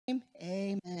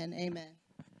Amen. Amen.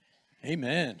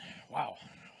 Amen. Wow.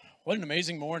 What an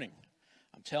amazing morning.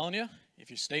 I'm telling you, if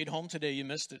you stayed home today, you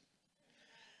missed it.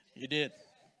 You did.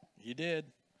 You did.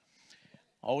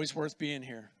 Always worth being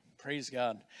here. Praise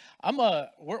God.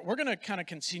 We're going to kind of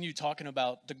continue talking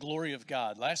about the glory of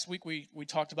God. Last week we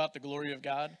talked about the glory of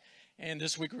God, and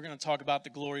this week we're going to talk about the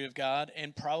glory of God,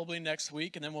 and probably next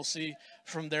week, and then we'll see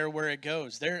from there where it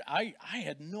goes. I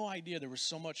had no idea there was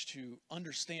so much to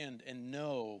understand and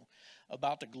know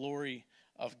about the glory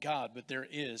of God, but there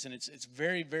is, and it's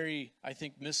very, very, I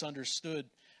think, misunderstood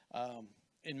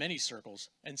in many circles,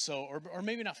 and so, or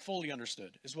maybe not fully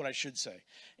understood is what I should say.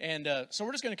 And so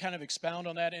we're just going to kind of expound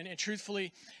on that, and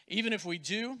truthfully, even if we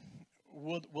do,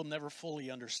 we'll never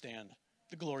fully understand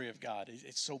the glory of God.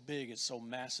 It's so big, it's so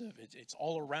massive, it's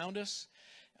all around us,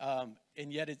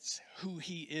 and yet it's who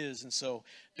He is. And so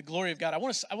the glory of God. I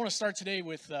want to start today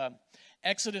with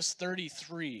Exodus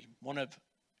 33.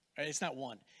 It's not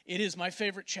one. It is my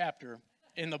favorite chapter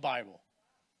in the Bible.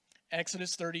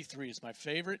 Exodus 33 is my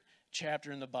favorite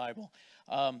chapter in the Bible.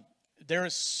 There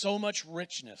is so much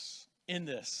richness in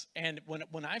this, and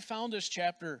when I found this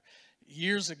chapter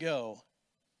years ago,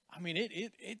 I mean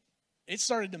it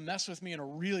started to mess with me in a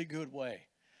really good way.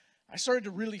 I started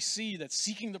to really see that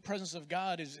seeking the presence of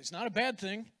God is not a bad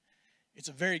thing; it's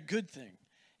a very good thing,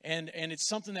 and it's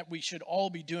something that we should all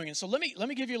be doing. And so let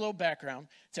me give you a little background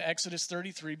to Exodus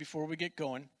 33 before we get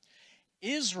going.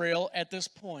 Israel at this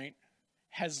point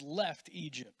has left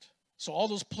Egypt. So all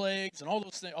those plagues and all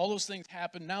those things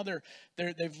happened. Now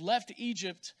they've left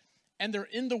Egypt and they're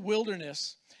in the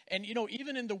wilderness. And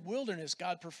even in the wilderness,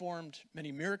 God performed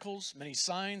many miracles, many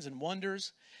signs and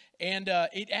wonders. And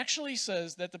it actually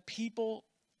says that the people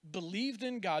believed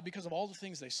in God because of all the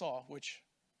things they saw, which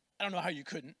I don't know how you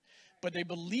couldn't, but they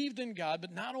believed in God.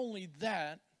 But not only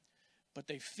that, but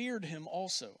they feared Him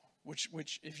also,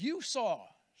 which if you saw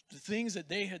the things that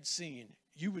they had seen,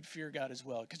 you would fear God as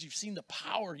well, because you've seen the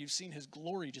power, you've seen His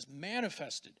glory just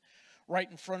manifested right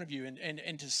in front of you.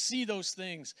 And to see those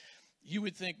things, you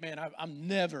would think, man, I'm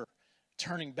never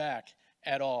turning back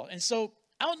at all. And so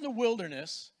out in the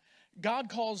wilderness, God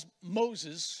calls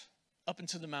Moses up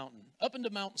into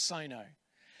Mount Sinai.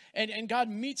 And God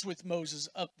meets with Moses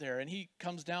up there, and he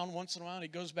comes down once in a while, and he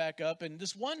goes back up. And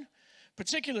this one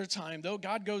particular time, though,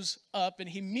 God goes up and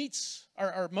he meets,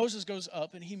 or Moses goes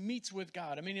up and he meets with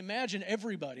God. I mean, imagine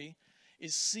everybody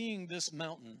is seeing this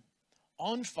mountain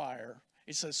on fire.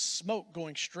 It says smoke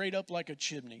going straight up like a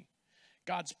chimney.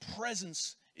 God's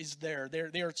presence is there.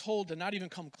 They are told to not even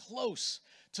come close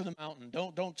to the mountain.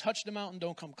 Don't touch the mountain.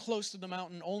 Don't come close to the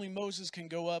mountain. Only Moses can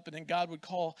go up, and then God would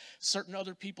call certain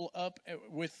other people up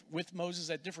with Moses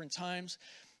at different times.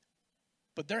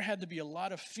 But there had to be a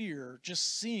lot of fear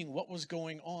just seeing what was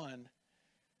going on.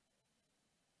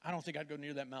 I don't think I'd go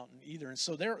near that mountain either. And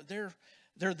so they're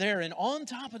there. And on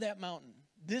top of that mountain,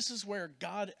 this is where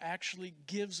God actually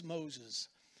gives Moses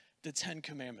the 10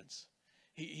 Commandments.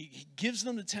 He gives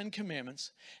them the 10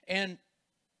 Commandments. And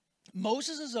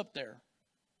Moses is up there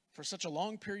for such a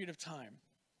long period of time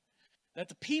that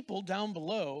the people down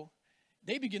below,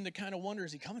 they begin to kind of wonder,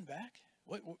 is he coming back?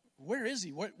 Where is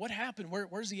he? What happened?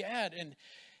 Where's he at? And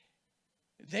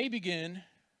they begin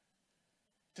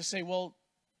to say, well,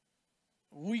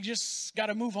 we just got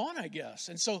to move on, I guess.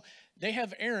 And so they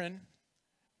have Aaron,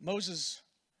 Moses'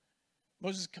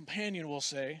 companion, we'll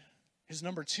say, his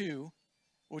number 2,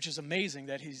 which is amazing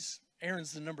that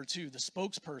Aaron's the number 2, the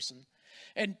spokesperson.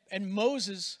 And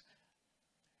Moses,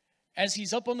 as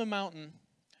he's up on the mountain,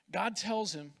 God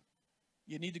tells him,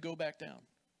 you need to go back down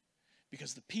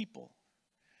because the people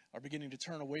are beginning to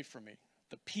turn away from me.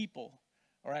 The people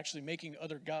are actually making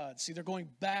other gods. See, they're going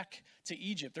back to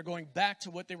Egypt. They're going back to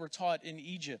what they were taught in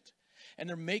Egypt. And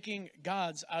they're making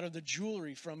gods out of the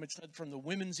jewelry from the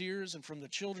women's ears and from the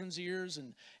children's ears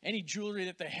and any jewelry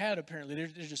that they had, apparently.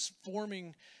 They're just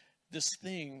forming this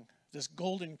thing, this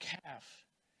golden calf.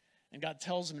 And God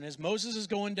tells them, and as Moses is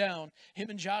going down, him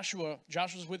and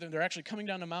Joshua's with him, they're actually coming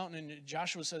down the mountain, and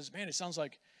Joshua says, man, it sounds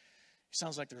like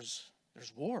there's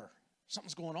war.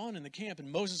 Something's going on in the camp.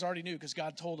 And Moses already knew because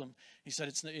God told him. He said,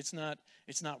 it's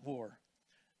not war.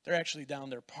 They're actually down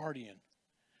there partying.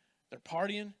 They're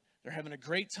partying. They're having a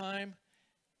great time,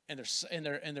 and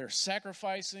they're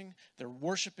sacrificing. They're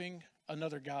worshiping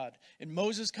another god. And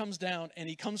Moses comes down, and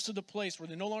he comes to the place where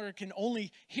they no longer can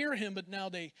only hear him, but now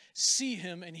they see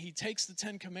him, and he takes the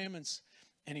 10 Commandments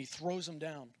and he throws them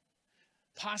down,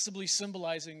 possibly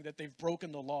symbolizing that they've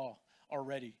broken the law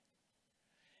already.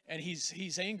 And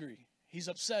he's angry. He's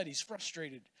upset. He's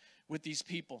frustrated with these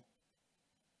people.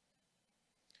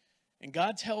 And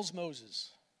God tells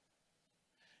Moses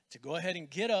to go ahead and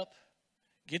get up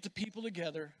Get the people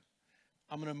together.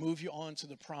 I'm going to move you on to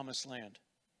the promised land.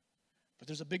 But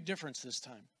there's a big difference this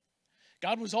time.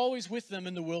 God was always with them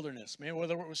in the wilderness, man,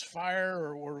 whether it was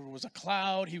fire or it was a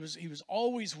cloud, he was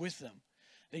always with them.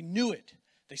 They knew it.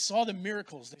 They saw the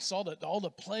miracles. They saw all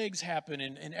the plagues happen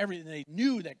and everything. They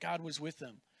knew that God was with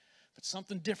them. But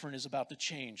something different is about to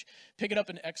change. Pick it up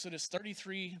in Exodus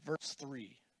 33, verse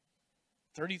 3.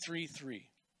 33:3.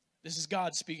 This is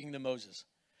God speaking to Moses.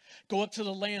 Go up to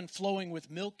the land flowing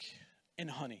with milk and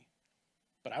honey,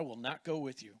 but I will not go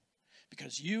with you,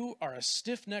 because you are a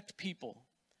stiff-necked people,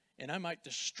 and I might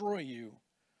destroy you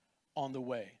on the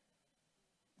way.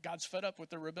 God's fed up with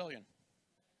their rebellion.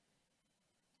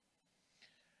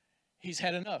 He's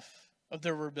had enough of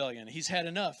their rebellion. He's had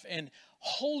enough. And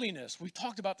holiness, we've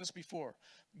talked about this before.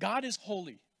 God is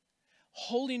holy.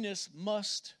 Holiness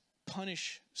must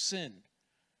punish sin.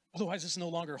 Otherwise, it's no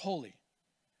longer holy.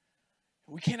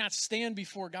 We cannot stand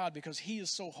before God because he is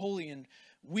so holy and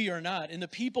we are not. And the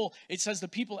people, it says the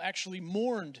people actually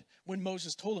mourned when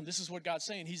Moses told them, this is what God's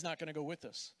saying, he's not going to go with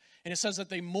us. And it says that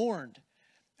they mourned.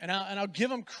 And I'll give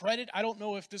them credit. I don't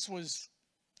know if this was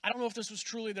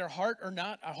truly their heart or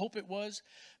not. I hope it was.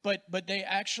 But they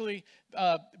actually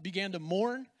began to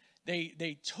mourn.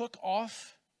 They took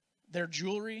off their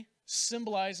jewelry,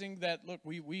 symbolizing that, look,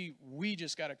 we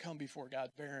just got to come before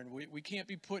God barren. We can't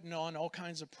be putting on all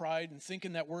kinds of pride and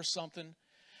thinking that we're something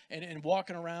and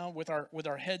walking around with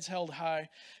our heads held high.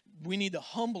 We need to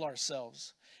humble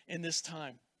ourselves in this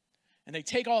time. And they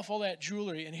take off all that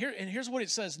jewelry. And here's what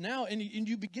it says now. And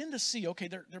you begin to see, okay,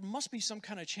 there must be some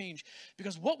kind of change.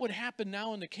 Because what would happen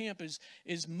now in the camp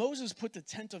is Moses put the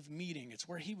tent of meeting. It's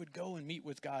where he would go and meet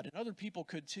with God. And other people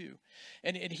could too.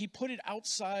 And he put it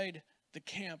outside the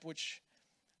camp, which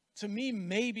to me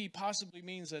maybe possibly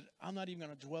means that I'm not even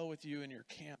going to dwell with you in your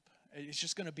camp. It's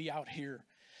just going to be out here.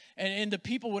 And the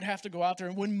people would have to go out there.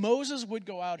 And when Moses would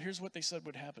go out, here's what they said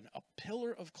would happen. A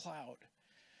pillar of cloud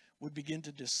would begin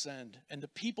to descend, and the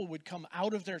people would come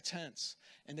out of their tents,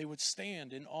 and they would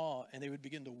stand in awe, and they would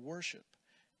begin to worship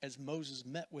as Moses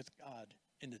met with God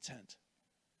in the tent.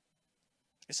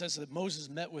 It says that Moses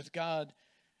met with God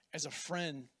as a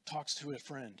friend talks to a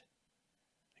friend.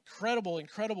 Incredible,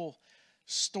 incredible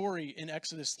story in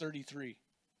Exodus 33.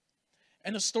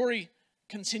 And the story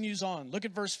continues on. Look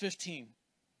at verse 15.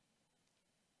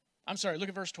 Look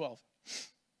at verse 12.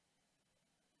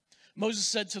 Moses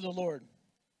said to the Lord,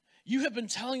 you have been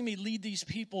telling me, lead these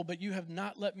people, but you have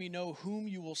not let me know whom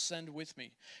you will send with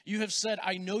me. You have said,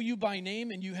 I know you by name,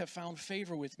 and you have found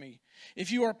favor with me.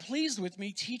 If you are pleased with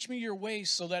me, teach me your ways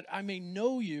so that I may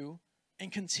know you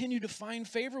and continue to find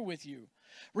favor with you.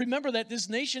 Remember that this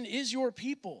nation is your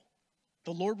people.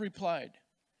 The Lord replied,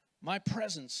 my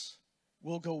presence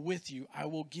will go with you. I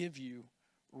will give you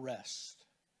rest.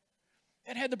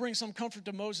 It had to bring some comfort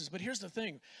to Moses. But here's the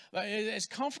thing. As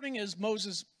comforting as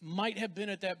Moses might have been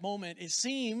at that moment, it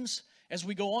seems, as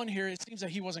we go on here, it seems that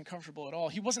he wasn't comfortable at all.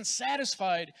 He wasn't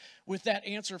satisfied with that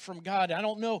answer from God. I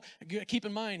don't know. Keep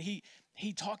in mind,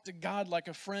 he talked to God like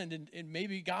a friend, and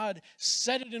maybe God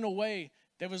said it in a way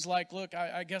that was like, look,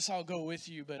 I guess I'll go with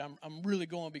you, but I'm really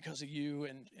going because of you.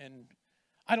 And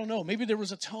I don't know. Maybe there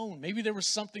was a tone. Maybe there was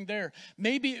something there.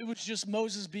 Maybe it was just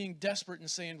Moses being desperate and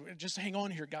saying, just hang on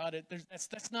here, God.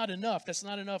 That's not enough. That's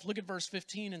not enough. Look at verse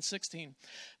 15 and 16.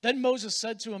 Then Moses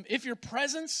said to him, if your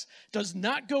presence does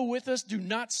not go with us, do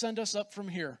not send us up from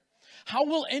here. How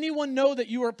will anyone know that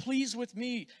you are pleased with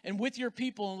me and with your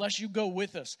people unless you go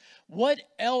with us? What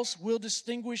else will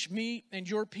distinguish me and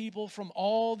your people from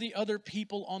all the other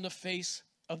people on the face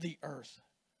of the earth?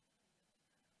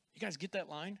 You guys get that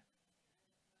line?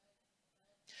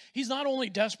 He's not only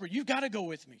desperate, you've got to go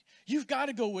with me. You've got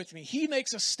to go with me. He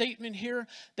makes a statement here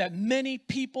that many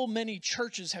people, many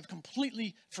churches have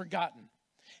completely forgotten.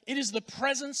 It is the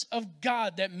presence of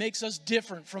God that makes us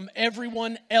different from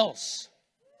everyone else.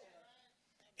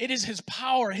 It is his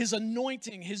power, his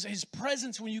anointing, his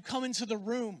presence when you come into the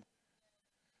room.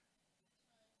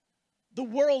 The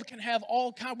world can have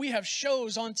all kinds. We have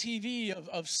shows on TV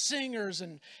of singers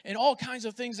and all kinds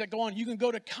of things that go on. You can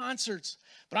go to concerts.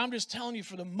 But I'm just telling you,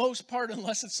 for the most part,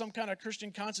 unless it's some kind of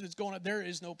Christian concert that's going on, there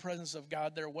is no presence of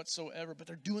God there whatsoever. But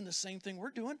they're doing the same thing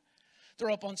we're doing.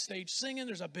 They're up on stage singing.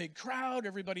 There's a big crowd.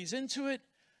 Everybody's into it.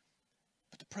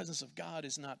 But the presence of God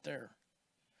is not there.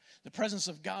 The presence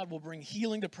of God will bring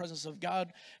healing. The presence of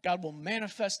God will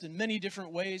manifest in many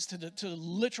different ways to the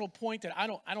literal point that I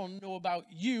don't know about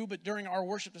you, but during our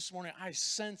worship this morning, I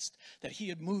sensed that he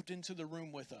had moved into the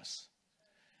room with us.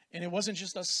 And it wasn't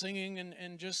just us singing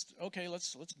and just, okay,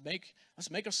 let's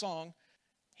make a song.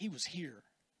 He was here.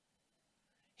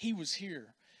 He was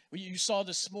here. You saw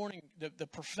this morning the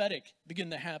prophetic begin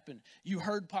to happen. You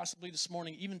heard possibly this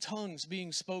morning even tongues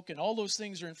being spoken. All those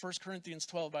things are in 1 Corinthians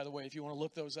 12, by the way, if you want to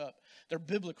look those up. They're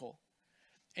biblical.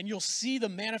 And you'll see the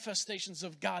manifestations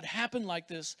of God happen like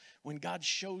this when God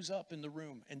shows up in the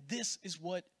room. And this is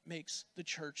what makes the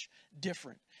church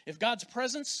different. If God's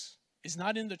presence is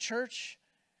not in the church,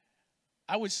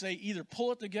 I would say either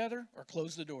pull it together or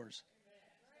close the doors.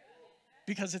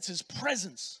 Because it's his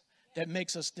presence that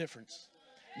makes us different.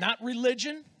 Not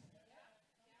religion.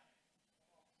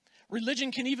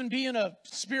 Religion can even be in a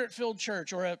spirit-filled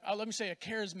church or let me say a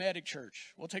charismatic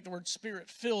church. We'll take the word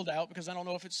spirit-filled out because I don't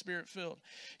know if it's spirit-filled.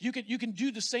 You can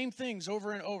do the same things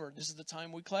over and over. This is the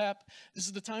time we clap. This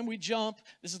is the time we jump.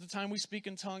 This is the time we speak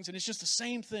in tongues. And it's just the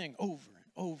same thing over and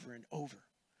over and over.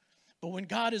 But when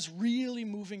God is really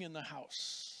moving in the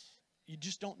house, you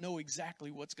just don't know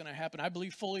exactly what's going to happen. I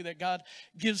believe fully that God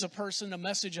gives a person a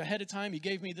message ahead of time. He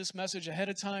gave me this message ahead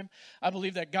of time. I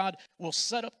believe that God will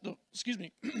set up the, excuse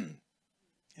me, hand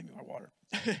me my water.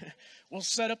 Will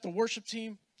set up the worship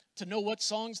team to know what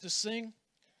songs to sing.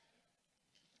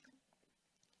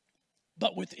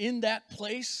 But within that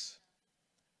place,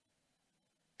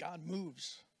 God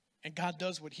moves and God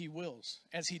does what he wills,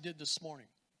 as he did this morning.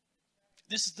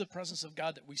 This is the presence of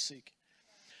God that we seek.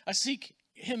 I seek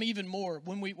him even more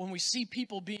when we see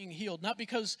people being healed, not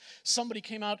because somebody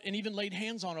came out and even laid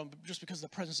hands on them, but just because the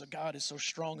presence of God is so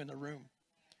strong in the room.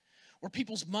 Where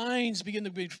people's minds begin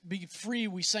to be free.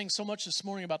 We sang so much this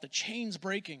morning about the chains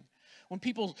breaking. When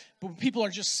people are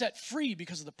just set free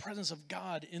because of the presence of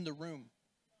God in the room.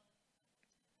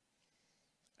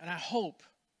 And I hope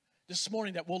this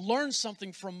morning that we'll learn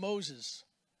something from Moses,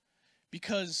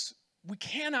 because we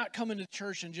cannot come into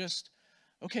church and just,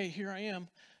 okay, here I am.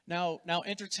 Now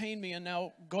entertain me, and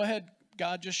now go ahead,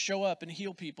 God, just show up and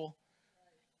heal people.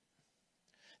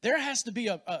 There has to be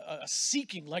a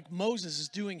seeking like Moses is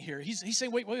doing here. He's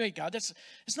saying, wait, God, it's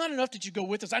not enough that you go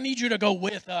with us. I need you to go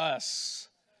with us.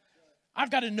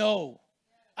 I've got to know.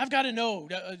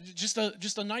 Just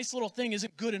a nice little thing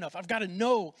isn't good enough. I've got to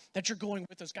know that you're going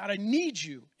with us. God, I need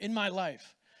you in my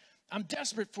life. I'm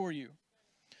desperate for you.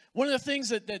 One of the things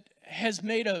that has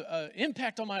made an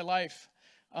impact on my life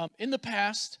in the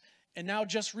past, and now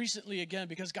just recently again,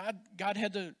 because God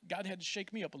had to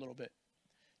shake me up a little bit.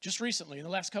 Just recently, in the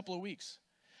last couple of weeks,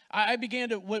 I began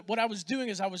to, what I was doing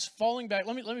is I was falling back.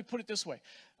 Let me put it this way.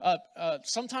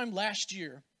 Sometime last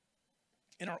year,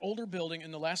 in our older building,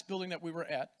 in the last building that we were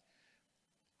at,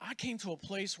 I came to a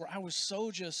place where I was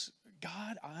so just,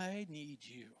 God, I need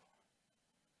you.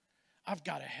 I've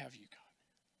got to have you,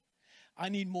 God. I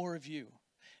need more of you.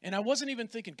 And I wasn't even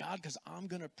thinking, God, because I'm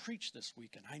going to preach this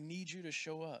weekend. I need you to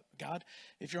show up. God,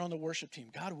 if you're on the worship team,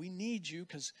 God, we need you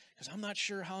because I'm not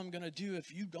sure how I'm going to do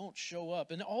if you don't show up.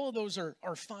 And all of those are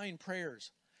fine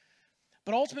prayers.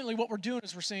 But ultimately what we're doing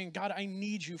is we're saying, God, I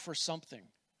need you for something.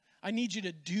 I need you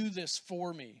to do this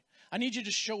for me. I need you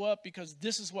to show up because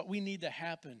this is what we need to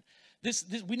happen.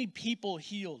 We need people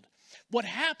healed. What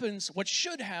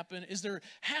should happen is there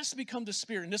has to become the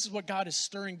Spirit. And this is what God is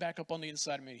stirring back up on the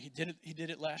inside of me. He did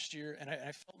it last year. And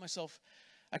I felt myself,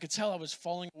 I could tell I was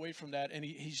falling away from that. And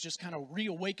he's just kind of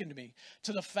reawakened me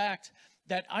to the fact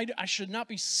that I should not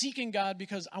be seeking God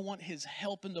because I want his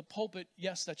help in the pulpit.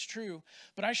 Yes, that's true.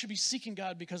 But I should be seeking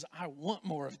God because I want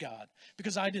more of God,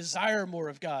 because I desire more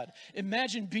of God.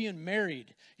 Imagine being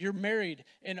married. You're married,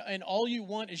 and all you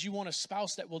want is you want a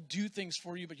spouse that will do things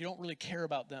for you, but you don't really care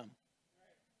about them.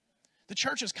 The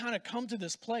church has kind of come to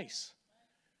this place.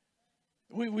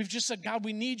 We've just said, God,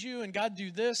 we need you, and God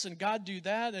do this, and God do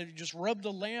that, and you just rub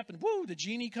the lamp, and whoo, the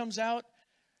genie comes out.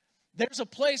 There's a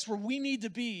place where we need to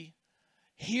be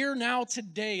here now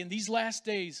today in these last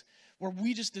days where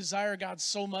we just desire God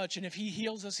so much. And if he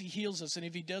heals us, he heals us. And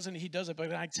if he doesn't, he doesn't.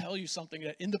 But I tell you something,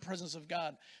 that in the presence of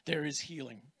God, there is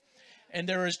healing. And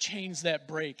there is chains that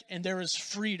break. And there is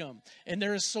freedom. And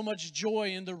there is so much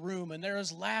joy in the room. And there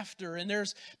is laughter. And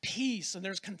there's peace. And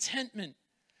there's contentment.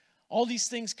 All these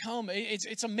things come.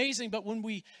 It's amazing. But when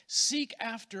we seek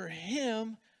after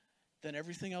him, then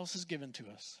everything else is given to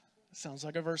us. It sounds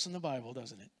like a verse in the Bible,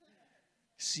 doesn't it?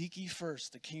 Seek ye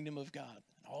first the kingdom of God.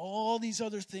 All these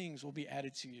other things will be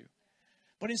added to you.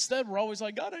 But instead, we're always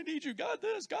like, God, I need you. God,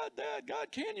 this. God, that.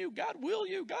 God, can you? God, will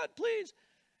you? God, please.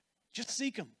 Just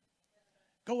seek him.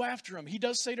 Go after him. He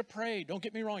does say to pray. Don't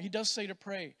get me wrong. He does say to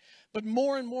pray. But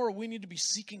more and more, we need to be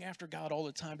seeking after God all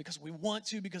the time because we want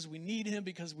to, because we need him,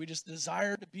 because we just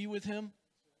desire to be with him.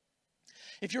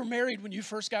 If you're married when you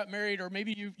first got married, or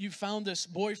maybe you found this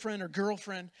boyfriend or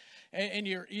girlfriend, and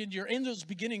you're in those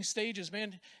beginning stages,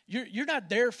 man, you're not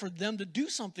there for them to do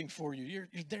something for you.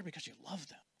 You're there because you love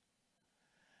them.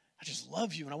 I just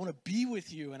love you and I want to be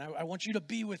with you and I want you to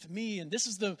be with me. And this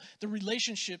is the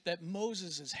relationship that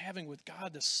Moses is having with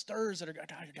God, the stirs that are, God,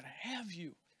 I got to have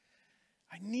you.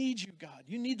 I need you, God.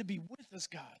 You need to be with us,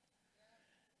 God.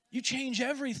 You change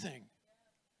everything.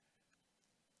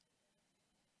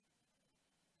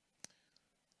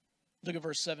 Look at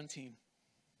verse 17.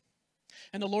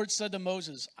 And the Lord said to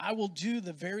Moses, I will do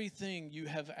the very thing you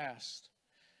have asked,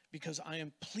 because I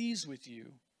am pleased with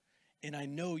you and I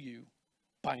know you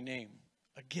by name.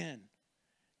 Again,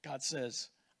 God says,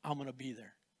 I'm going to be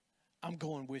there. I'm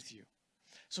going with you.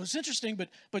 So it's interesting,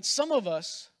 but some of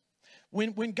us,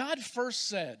 when God first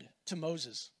said to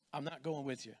Moses, I'm not going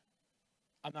with you.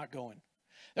 I'm not going.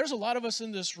 There's a lot of us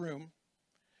in this room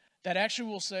that actually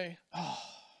will say, oh,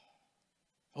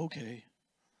 okay.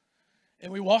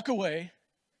 And we walk away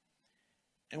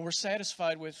and we're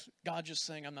satisfied with God just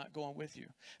saying, I'm not going with you.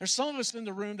 There's some of us in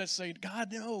the room that say, God,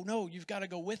 no, you've got to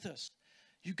go with us.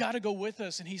 You've got to go with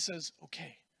us. And he says,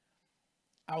 okay,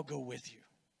 I'll go with you.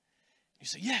 You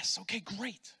say, yes, okay,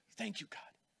 great. Thank you, God.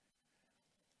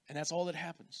 And that's all that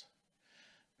happens.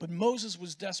 But Moses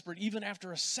was desperate even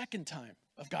after a second time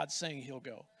of God saying he'll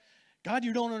go. God,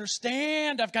 you don't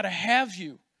understand. I've got to have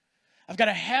you. I've got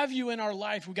to have you in our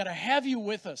life. We've got to have you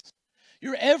with us.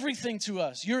 You're everything to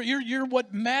us. You're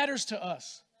what matters to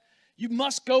us. You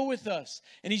must go with us.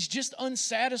 And he's just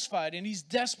unsatisfied and he's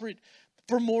desperate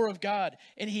for more of God.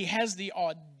 And he has the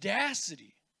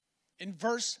audacity in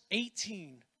verse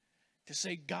 18 to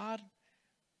say, God,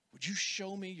 would you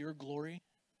show me your glory?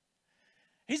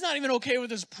 He's not even okay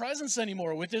with his presence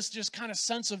anymore, with this just kind of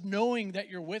sense of knowing that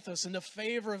you're with us and the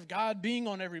favor of God being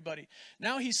on everybody.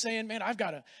 Now he's saying, man, I've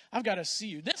got to see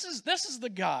you. This is the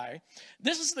guy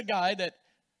that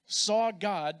saw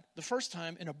God the first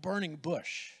time in a burning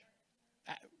bush.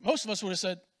 Most of us would have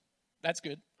said, that's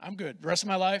good. I'm good. The rest of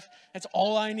my life, that's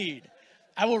all I need.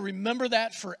 I will remember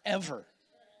that forever.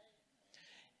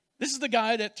 This is the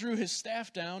guy that threw his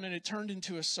staff down and it turned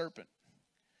into a serpent.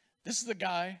 This is the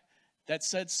guy that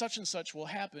said such and such will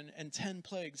happen, and 10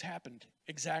 plagues happened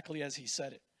exactly as he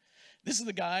said it. This is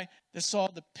the guy that saw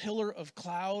the pillar of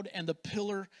cloud and the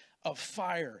pillar of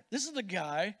fire. This is the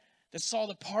guy that saw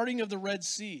the parting of the Red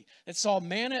Sea, that saw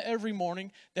manna every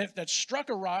morning, that struck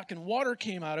a rock and water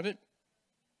came out of it.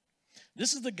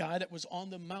 This is the guy that was on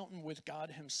the mountain with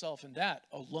God himself, and that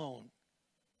alone,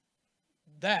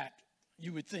 that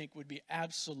you would think would be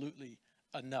absolutely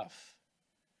enough.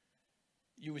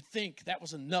 You would think that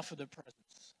was enough of the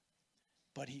presence.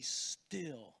 But he's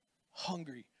still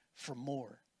hungry for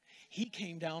more. He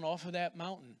came down off of that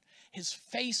mountain. His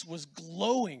face was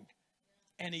glowing,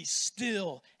 and he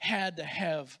still had to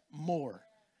have more.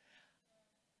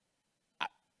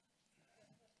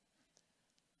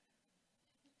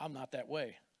 I'm not that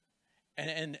way.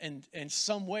 And in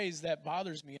some ways that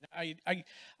bothers me.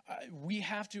 We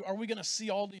have to, are we going to see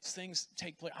all these things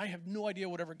take place? I have no idea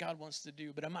whatever God wants to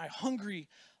do, but am I hungry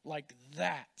like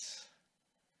that?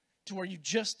 To where you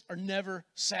just are never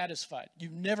satisfied.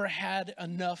 You've never had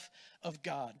enough of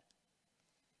God.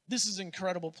 This is an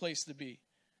incredible place to be.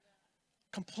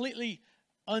 Completely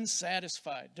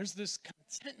unsatisfied. There's this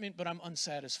contentment, but I'm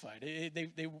unsatisfied.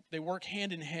 They work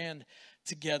hand in hand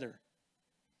together.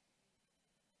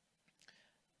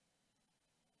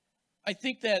 I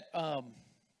think that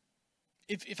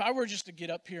if I were just to get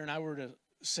up here and I were to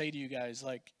say to you guys,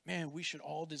 like, man, we should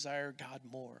all desire God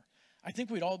more, I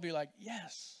think we'd all be like,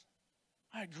 yes,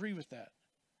 I agree with that.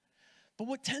 But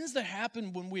what tends to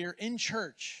happen when we are in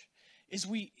church is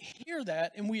we hear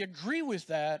that and we agree with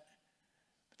that,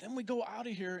 but then we go out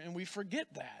of here and we forget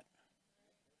that.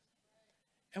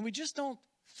 And we just don't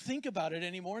think about it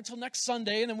anymore until next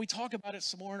Sunday, and then we talk about it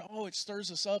some more, and oh, it stirs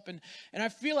us up. And I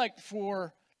feel like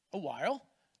for a while,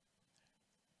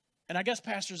 and I guess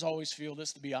pastors always feel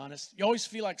this, to be honest, you always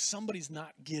feel like somebody's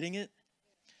not getting it,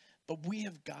 but we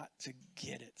have got to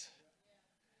get it.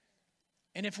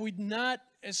 And if we're not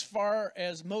as far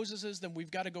as Moses is, then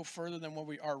we've got to go further than where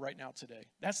we are right now today.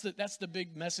 That's the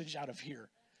big message out of here,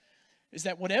 is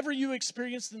that whatever you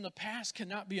experienced in the past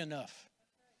cannot be enough.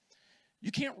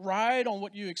 You can't ride on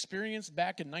what you experienced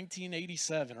back in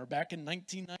 1987 or back in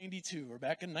 1992 or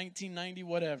back in 1990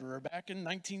 whatever or back in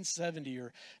 1970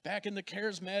 or back in the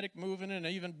charismatic movement and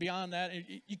even beyond that.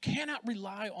 You cannot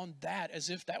rely on that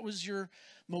as if that was your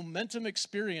momentum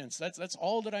experience. That's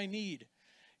all that I need.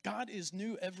 God is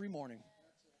new every morning.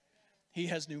 He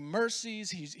has new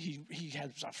mercies. He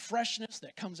has a freshness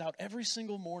that comes out every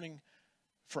single morning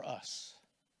for us.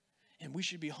 And we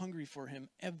should be hungry for him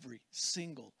every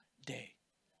single day.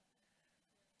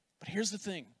 But here's the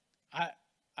thing.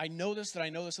 I know this, that I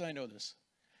know this, that I know this.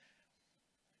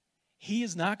 He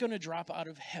is not going to drop out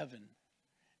of heaven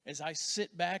as I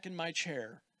sit back in my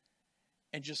chair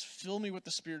and just fill me with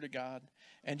the Spirit of God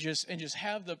and just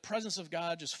have the presence of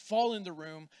God just fall in the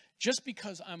room just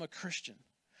because I'm a Christian.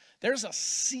 There's a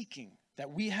seeking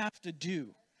that we have to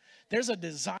do. There's a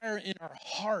desire in our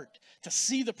heart to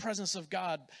see the presence of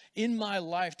God in my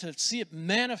life, to see it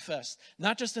manifest,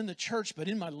 not just in the church, but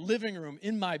in my living room,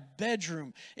 in my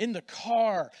bedroom, in the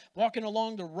car, walking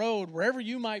along the road, wherever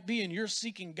you might be and you're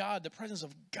seeking God, the presence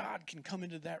of God can come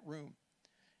into that room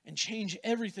and change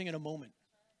everything in a moment.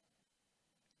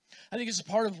 I think it's a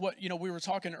part of what, we were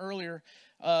talking earlier,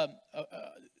 that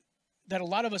a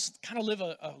lot of us kind of live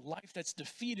a life that's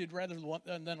defeated rather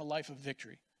than a life of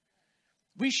victory.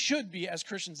 We should be, as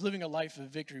Christians, living a life of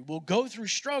victory. We'll go through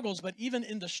struggles, but even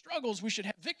in the struggles, we should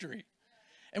have victory.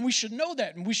 And we should know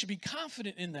that, and we should be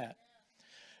confident in that.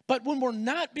 But when we're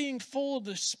not being full of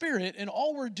the Spirit, and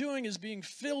all we're doing is being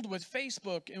filled with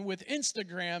Facebook and with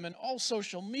Instagram and all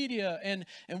social media and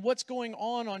what's going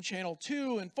on channel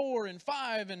 2 and 4 and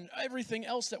 5 and everything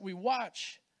else that we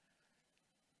watch,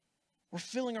 we're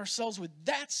filling ourselves with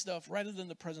that stuff rather than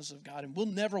the presence of God, and we'll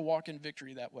never walk in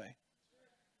victory that way.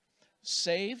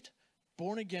 Saved,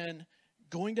 born again,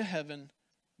 going to heaven,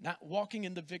 not walking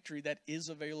in the victory that is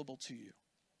available to you.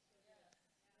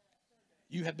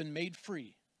 You have been made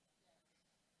free.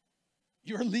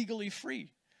 You're legally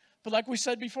free. But like we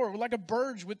said before, we're like a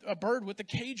bird with the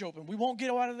cage open. We won't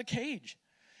get out of the cage.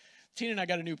 Tina and I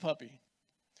got a new puppy.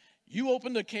 You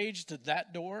open the cage to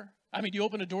that door. You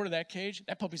open the door to that cage,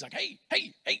 that puppy's like, hey,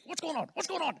 what's going on? What's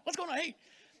going on? What's going on? Hey,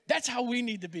 that's how we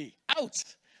need to be. Out.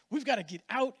 We've got to get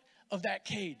out of that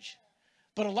cage.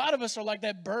 But a lot of us are like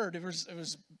that bird. It was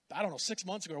I don't know, 6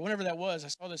 months ago or whenever that was. I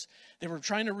saw this. They were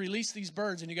trying to release these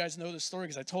birds, and you guys know this story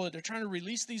because I told it. They're trying to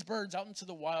release these birds out into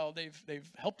the wild. They've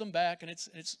helped them back, and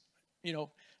it's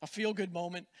a feel-good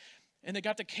moment. And they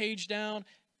got the cage down,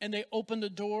 and they opened the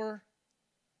door,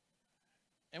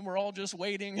 and we're all just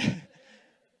waiting.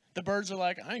 The birds are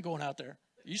like, I ain't going out there.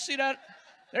 You see that?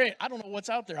 I don't know what's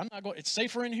out there. I'm not going. It's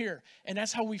safer in here. And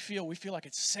that's how we feel. We feel like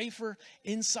it's safer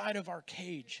inside of our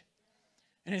cage.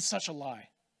 And it's such a lie.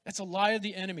 That's a lie of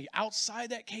the enemy.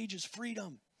 Outside that cage is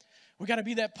freedom. We got to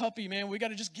be that puppy, man. We got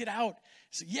to just get out.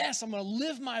 Say, yes, I'm going to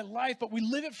live my life, but we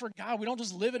live it for God. We don't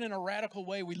just live it in a radical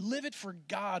way. We live it for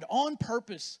God on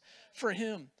purpose for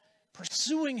Him,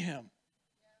 pursuing Him.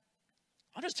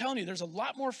 I'm just telling you, there's a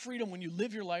lot more freedom when you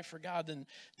live your life for God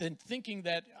than thinking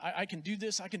that I can do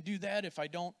this, I can do that if I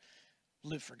don't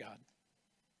live for God.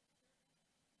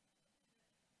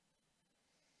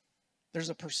 There's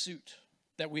a pursuit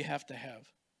that we have to have.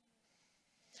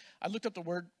 I looked up the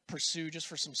word pursue just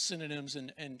for some synonyms,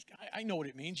 and I know what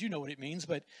it means. You know what it means,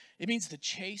 but it means to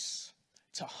chase,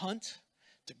 to hunt,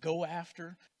 to go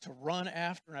after, to run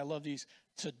after, and I love these,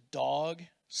 to dog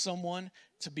someone,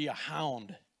 to be a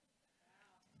hound.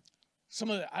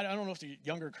 I don't know if the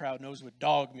younger crowd knows what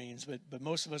dog means, but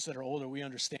most of us that are older, we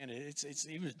understand it.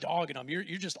 He was dogging them. You're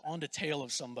just on the tail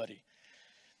of somebody.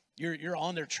 You're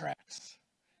on their tracks.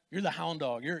 You're the hound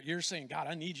dog. You're saying, God,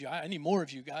 I need you. I need more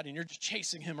of you, God. And you're just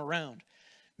chasing him around,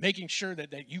 making sure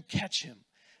that you catch him.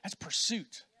 That's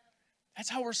pursuit. That's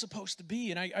how we're supposed to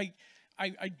be. And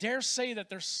I dare say that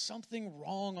there's something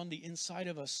wrong on the inside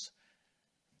of us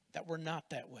that we're not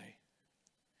that way.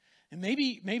 And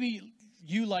maybe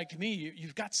you, like me,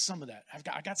 you've got some of that.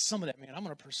 I got some of that, man. I'm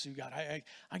going to pursue God.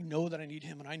 I know that I need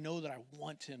him, and I know that I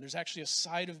want him. There's actually a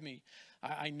side of me.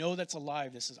 I know that's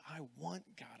alive. That says, I want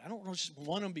God. I don't just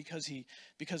want him because he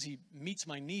meets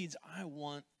my needs. I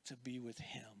want to be with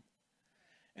him.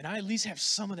 And I at least have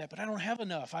some of that, but I don't have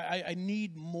enough. I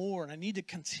need more, and I need to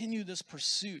continue this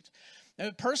pursuit. Now,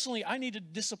 personally, I need to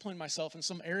discipline myself in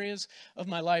some areas of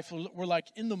my life where like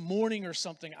in the morning or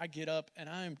something, I get up and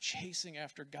I am chasing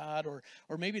after God, or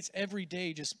maybe it's every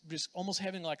day, just almost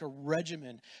having like a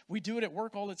regimen. We do it at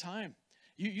work all the time.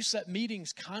 You set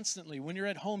meetings constantly. When you're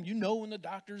at home, you know when the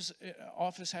doctor's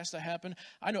office has to happen.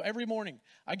 I know every morning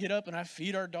I get up and I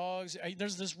feed our dogs.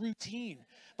 There's this routine.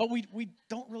 But we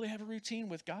don't really have a routine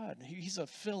with God. He's a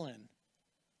fill-in.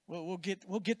 We'll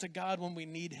get to God when we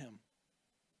need him.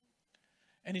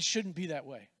 And it shouldn't be that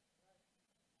way.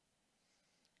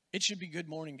 It should be, good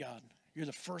morning, God. You're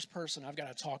the first person I've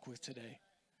got to talk with today.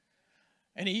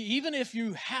 And even if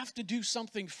you have to do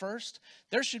something first,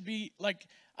 there should be, like,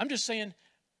 I'm just saying,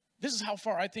 this is how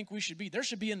far I think we should be. There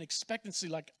should be an expectancy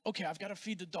like, okay, I've got to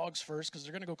feed the dogs first because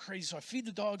they're going to go crazy. So I feed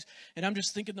the dogs, and I'm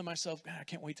just thinking to myself, God, I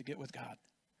can't wait to get with God.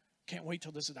 Can't wait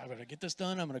till I'm going to get this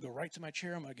done. I'm going to go right to my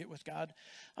chair. I'm going to get with God.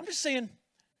 I'm just saying,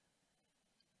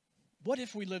 what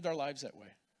if we lived our lives that way?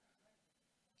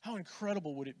 How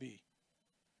incredible would it be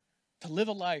to live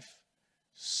a life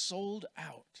sold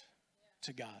out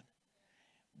to God,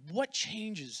 what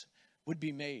changes would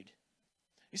be made?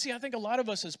 You see, I think a lot of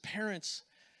us as parents,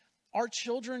 our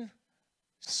children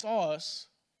saw us.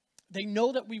 They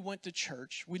know that we went to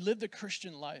church. We lived a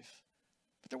Christian life,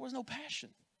 but there was no passion.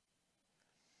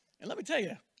 And let me tell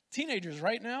you, teenagers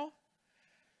right now,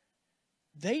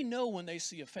 they know when they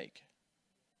see a fake.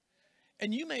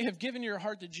 And you may have given your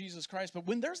heart to Jesus Christ, but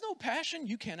when there's no passion,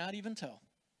 you cannot even tell.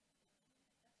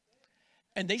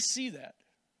 And they see that.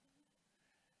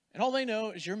 And all they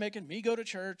know is you're making me go to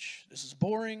church. This is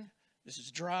boring. This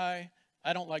is dry.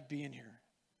 I don't like being here.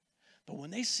 But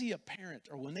when they see a parent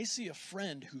or when they see a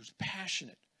friend who's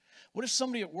passionate, what if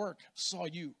somebody at work saw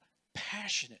you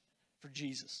passionate for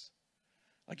Jesus?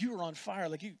 Like you were on fire,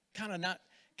 like you kind of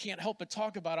can't help but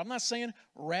talk about it. I'm not saying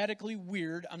radically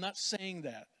weird. I'm not saying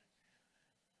that.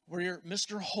 Where you're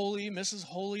Mr. Holy, Mrs.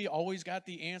 Holy, always got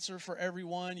the answer for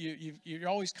everyone. You're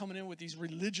always coming in with these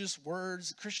religious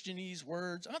words, Christianese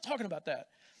words. I'm not talking about that.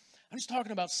 I'm just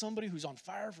talking about somebody who's on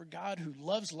fire for God, who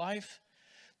loves life,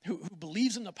 who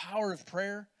believes in the power of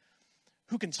prayer,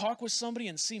 who can talk with somebody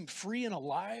and seem free and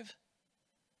alive.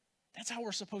 That's how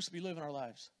we're supposed to be living our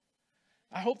lives.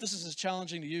 I hope this is as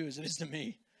challenging to you as it is to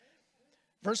me.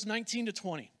 Verse 19 to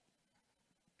 20.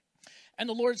 And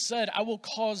the Lord said, I will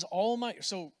cause all my,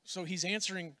 so he's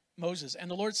answering Moses. And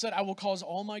the Lord said, I will cause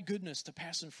all my goodness to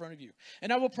pass in front of you.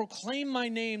 And I will proclaim my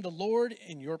name, the Lord,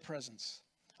 in your presence.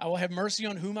 I will have mercy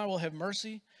on whom I will have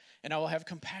mercy, and I will have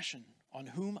compassion on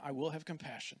whom I will have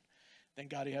compassion. Thank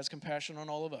God he has compassion on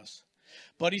all of us.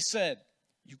 But he said,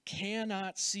 you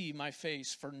cannot see my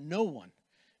face, for no one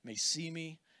may see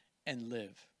me and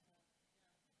live.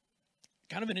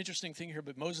 Kind of an interesting thing here,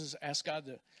 but Moses asked God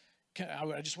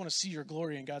I just want to see your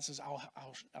glory. And God says,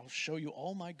 I'll show you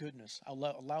all my goodness.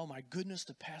 I'll allow my goodness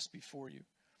to pass before you.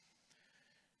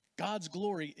 God's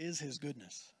glory is his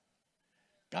goodness.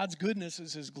 God's goodness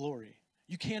is his glory.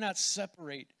 You cannot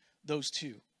separate those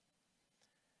two.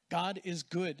 God is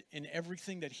good in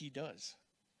everything that he does.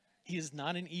 He is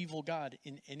not an evil God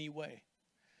in any way.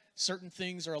 Certain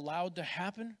things are allowed to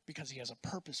happen because he has a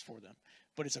purpose for them,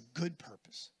 but it's a good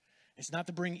purpose. It's not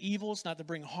to bring evil. It's not to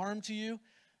bring harm to you.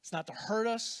 It's not to hurt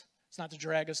us. It's not to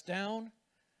drag us down.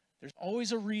 There's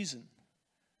always a reason.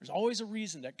 There's always a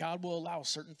reason that God will allow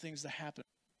certain things to happen.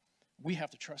 We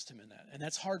have to trust him in that. And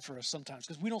that's hard for us sometimes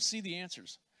because we don't see the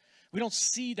answers. We don't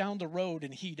see down the road,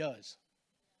 and he does.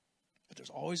 But there's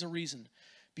always a reason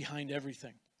behind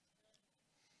everything.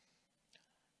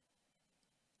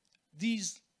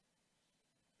 These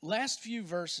last few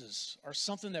verses are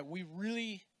something that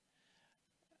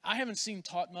I haven't seen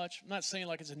taught much. I'm not saying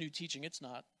like it's a new teaching. It's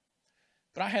not.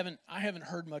 But I haven't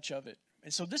heard much of it.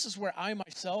 And so this is where I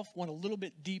myself went a little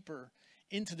bit deeper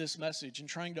into this message and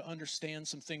trying to understand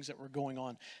some things that were going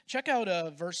on. Check out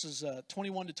verses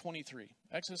 21 to 23.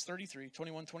 Exodus 33,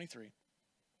 21, 23.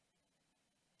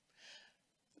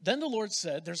 Then the Lord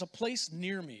said, there's a place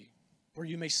near me where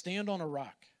you may stand on a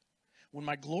rock. When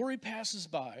my glory passes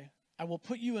by, I will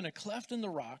put you in a cleft in the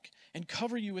rock and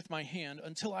cover you with my hand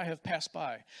until I have passed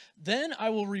by. Then I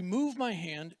will remove my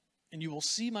hand and you will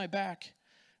see my back,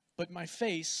 but my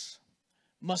face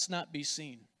must not be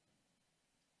seen.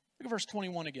 Look at verse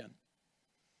 21 again.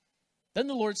 Then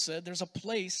the Lord said, there's a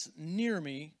place near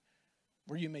me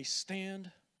where you may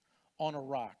stand on a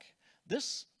rock.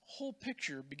 This whole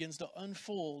picture begins to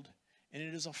unfold, and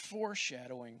it is a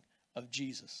foreshadowing of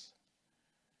Jesus.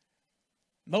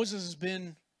 Moses has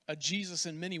been a Jesus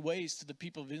in many ways to the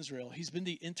people of Israel. He's been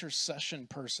the intercession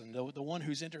person, the one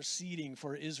who's interceding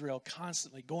for Israel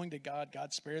constantly, going to God.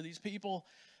 God, spare these people.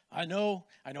 I know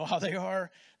how they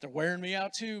are. They're wearing me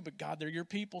out too, but God, they're your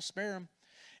people. Spare them.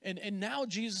 And now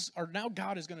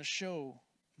God is going to show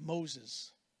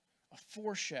Moses a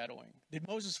foreshadowing. Did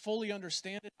Moses fully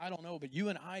understand it? I don't know, but you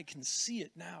and I can see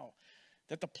it now.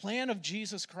 That the plan of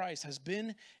Jesus Christ has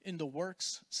been in the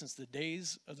works since the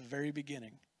days of the very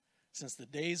beginning. Since the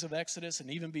days of Exodus and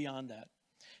even beyond that.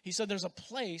 He said, there's a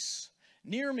place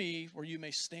near me where you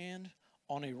may stand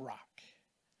on a rock.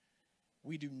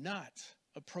 We do not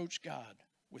approach God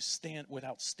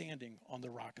without standing on the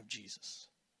rock of Jesus.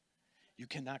 You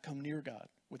cannot come near God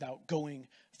without going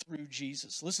through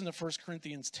Jesus. Listen to 1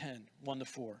 Corinthians 10,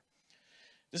 1-4.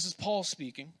 This is Paul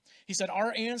speaking. He said,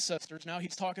 our ancestors, now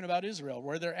he's talking about Israel,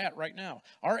 where they're at right now.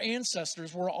 Our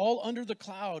ancestors were all under the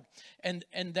cloud, and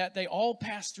that they all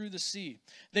passed through the sea.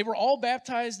 They were all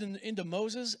baptized into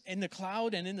Moses in the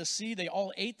cloud and in the sea. They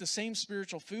all ate the same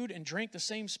spiritual food and drank the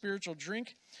same spiritual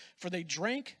drink, for they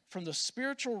drank from the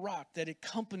spiritual rock that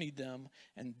accompanied them,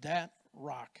 and that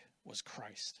rock was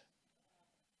Christ.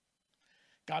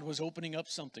 God was opening up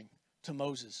something to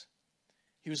Moses.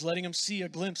 He was letting him see a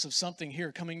glimpse of something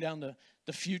here coming down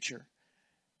the future.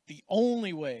 The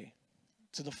only way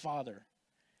to the Father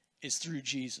is through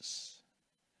Jesus.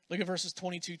 Look at verses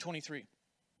 22, 23.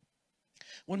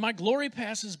 When my glory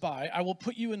passes by, I will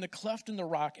put you in the cleft in the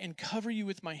rock and cover you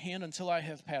with my hand until I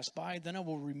have passed by. Then I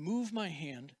will remove my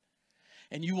hand,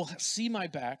 and you will see my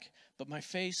back, but my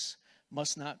face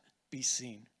must not be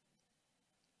seen.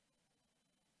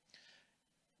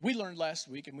 We learned last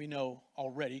week, and we know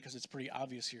already, because it's pretty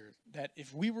obvious here, that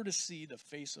if we were to see the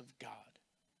face of God,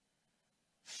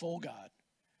 full God,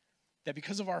 that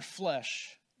because of our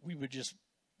flesh, we would just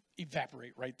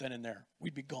evaporate right then and there.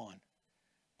 We'd be gone.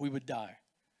 We would die.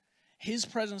 His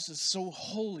presence is so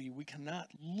holy, we cannot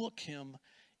look him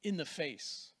in the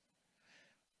face.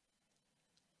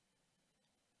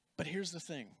 But here's the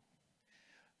thing.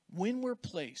 When we're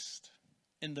placed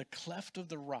in the cleft of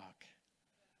the rock,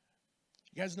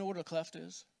 you guys know what a cleft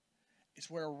is? It's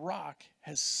where a rock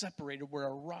has separated, where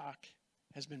a rock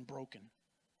has been broken.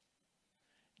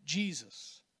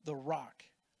 Jesus, the rock,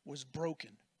 was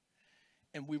broken,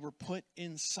 and we were put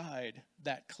inside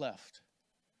that cleft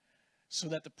so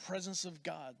that the presence of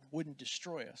God wouldn't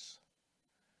destroy us,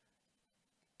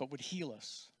 but would heal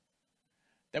us,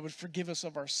 that would forgive us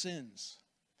of our sins.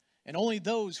 And only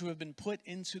those who have been put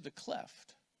into the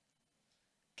cleft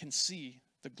can see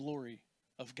the glory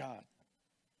of God.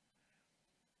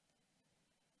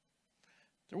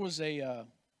 There was many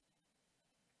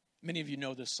of you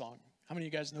know this song. How many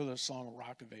of you guys know the song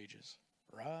Rock of Ages?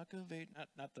 Rock of Ages,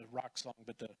 not the rock song,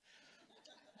 but the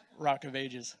Rock of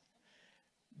Ages.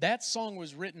 That song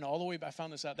was written all the way, I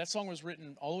found this out, that song was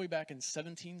written all the way back in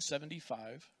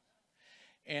 1775.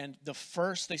 And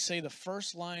they say the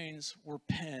first lines were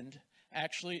penned.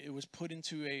 Actually, it was put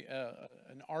into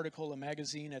an article, a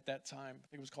magazine at that time. I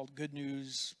think it was called Good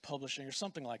News Publishing or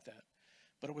something like that.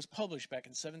 But it was published back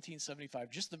in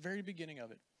 1775, just the very beginning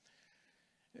of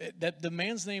it. That the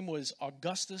man's name was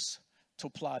Augustus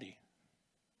Toplady.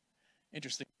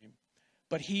 Interesting name.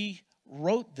 But he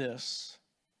wrote this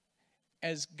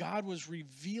as God was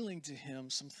revealing to him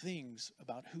some things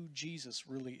about who Jesus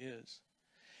really is.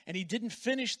 And he didn't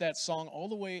finish that song all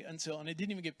the way until, and it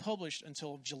didn't even get published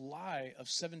until July of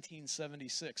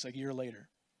 1776, a year later.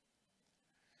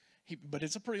 But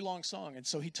it's a pretty long song, and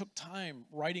so he took time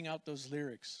writing out those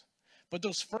lyrics. But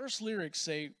those first lyrics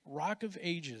say, Rock of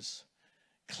Ages,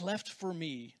 cleft for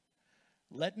me,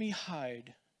 let me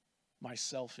hide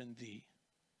myself in thee.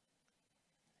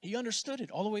 He understood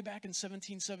it all the way back in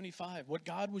 1775, what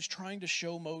God was trying to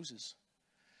show Moses.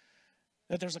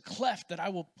 That there's a cleft that I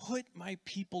will put my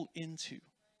people into,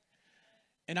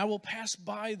 and I will pass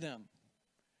by them.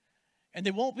 And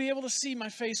they won't be able to see my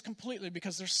face completely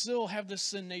because they still have this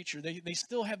sin nature. They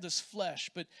still have this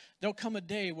flesh, but there'll come a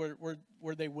day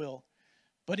where they will.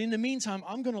 But in the meantime,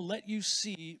 I'm going to let you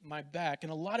see my back.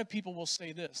 And a lot of people will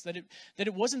say this, that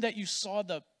it wasn't that you saw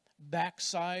the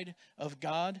backside of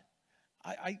God.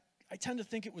 I tend to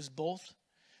think it was both.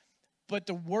 But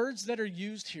the words that are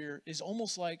used here is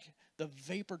almost like the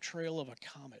vapor trail of a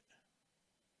comet.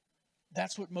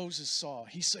 That's what Moses saw.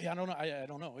 He said, I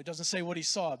don't know. It doesn't say what he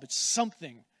saw, but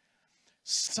something,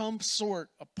 some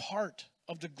sort, a part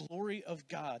of the glory of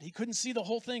God. He couldn't see the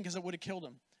whole thing because it would have killed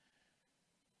him.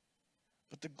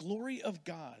 But the glory of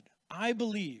God, I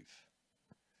believe,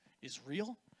 is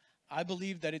real. I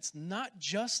believe that it's not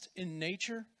just in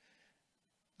nature,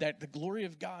 that the glory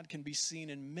of God can be seen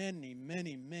in many,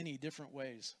 many, many different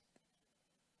ways.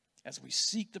 As we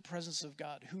seek the presence of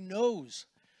God, who knows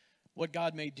what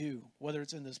God may do, whether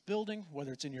it's in this building,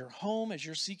 whether it's in your home as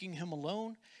you're seeking him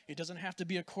alone. It doesn't have to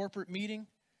be a corporate meeting.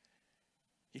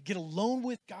 You get alone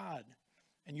with God,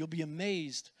 and you'll be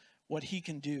amazed what he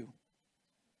can do.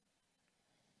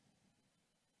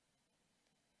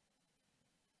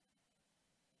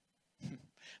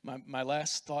 My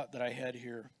last thought that I had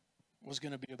here was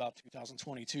going to be about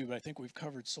 2022, but I think we've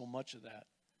covered so much of that.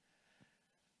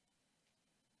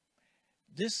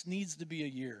 This needs to be a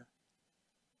year.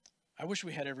 I wish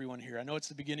we had everyone here. I know it's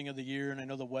the beginning of the year, and I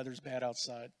know the weather's bad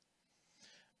outside.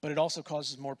 But it also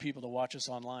causes more people to watch us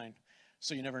online,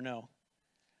 so you never know.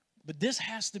 But this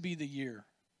has to be the year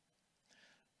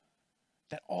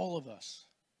that all of us,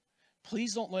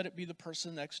 please don't let it be the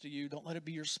person next to you. Don't let it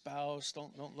be your spouse.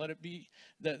 Don't let it be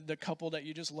the couple that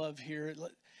you just love here.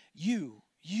 You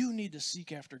need to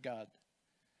seek after God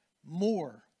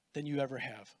more than you ever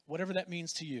have, whatever that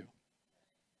means to you.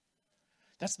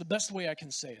 That's the best way I can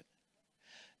say it.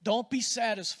 Don't be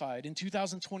satisfied in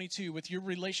 2022 with your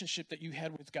relationship that you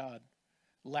had with God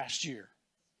last year,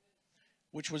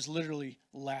 which was literally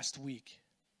last week.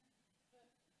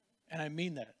 And I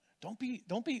mean that. Don't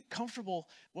be comfortable.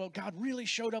 Well, God really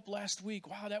showed up last week.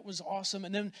 Wow, that was awesome.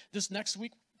 And then this next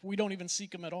week, we don't even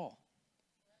seek him at all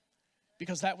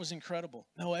because that was incredible.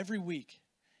 No, every week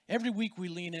we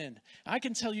lean in. I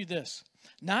can tell you this,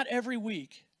 not every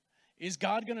week is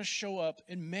God going to show up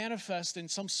and manifest in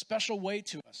some special way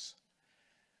to us.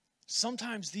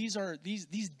 Sometimes these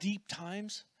deep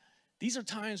times, these are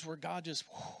times where God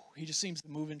he just seems to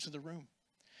move into the room.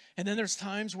 And then there's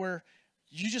times where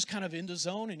you just kind of in the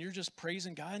zone and you're just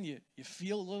praising God and you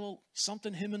feel a little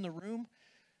something him in the room,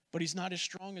 but he's not as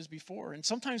strong as before. And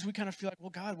sometimes we kind of feel like, well,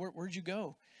 God, where'd you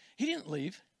go? He didn't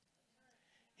leave.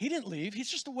 He didn't leave.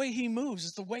 It's just the way he moves.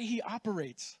 It's the way he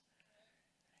operates.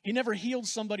 He never healed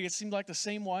somebody, it seemed like the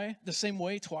same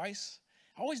way twice.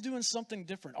 Always doing something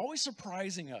different, always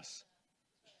surprising us.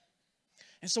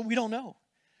 And so we don't know.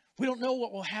 We don't know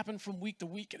what will happen from week to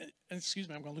week. And excuse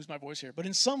me, I'm going to lose my voice here. But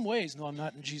in some ways, no, I'm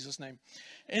not, in Jesus' name.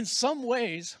 In some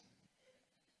ways,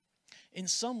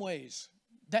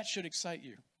 that should excite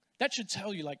you. That should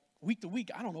tell you, like, week to week,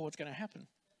 I don't know what's going to happen.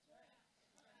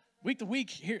 Week to week,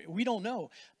 here we don't know.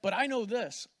 But I know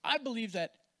this. I believe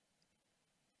that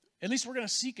at least we're going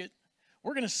to seek it.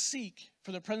 We're going to seek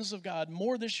for the presence of God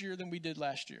more this year than we did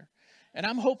last year. And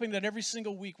I'm hoping that every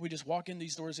single week we just walk in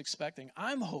these doors expecting.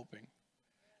 I'm hoping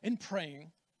and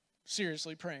praying,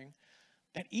 seriously praying,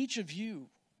 that each of you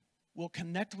will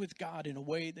connect with God in a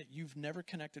way that you've never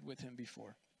connected with him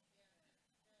before.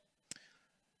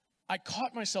 I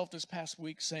caught myself this past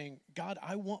week saying, God,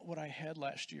 I want what I had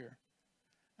last year.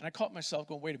 And I caught myself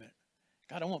going, wait a minute.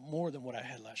 God, I want more than what I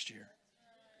had last year.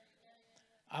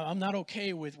 I'm not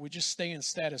okay with just staying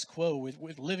status quo,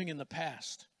 with living in the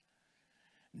past.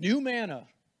 New manna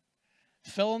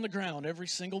fell on the ground every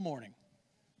single morning.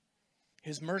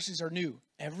 His mercies are new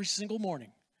every single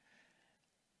morning.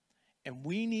 And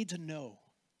we need to know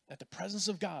that the presence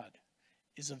of God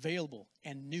is available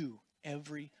and new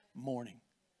every morning.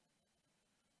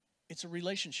 It's a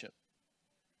relationship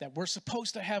that we're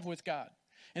supposed to have with God.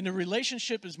 And the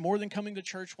relationship is more than coming to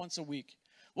church once a week.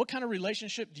 What kind of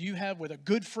relationship do you have with a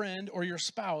good friend or your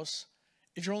spouse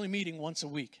if you're only meeting once a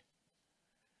week?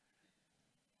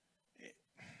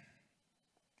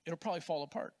 It'll probably fall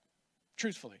apart,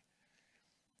 truthfully.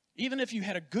 Even if you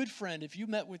had a good friend, if you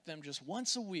met with them just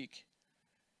once a week,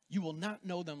 you will not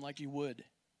know them like you would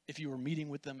if you were meeting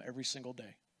with them every single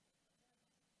day.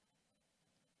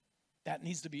 That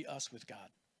needs to be us with God.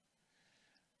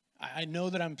 I know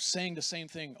that I'm saying the same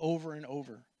thing over and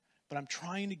over, but I'm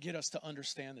trying to get us to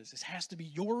understand this. This has to be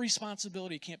your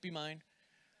responsibility. It can't be mine.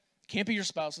 It can't be your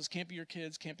spouse's. Can't be your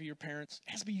kids. Can't be your parents.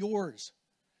 It has to be yours.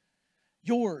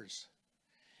 Yours.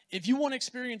 If you want to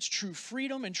experience true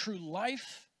freedom and true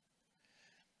life,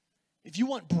 if you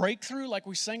want breakthrough like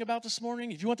we sang about this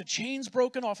morning, if you want the chains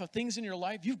broken off of things in your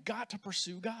life, you've got to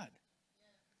pursue God.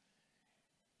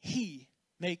 He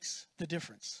makes the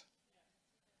difference.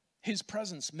 His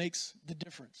presence makes the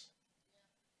difference.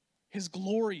 His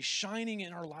glory shining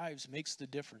in our lives makes the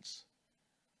difference.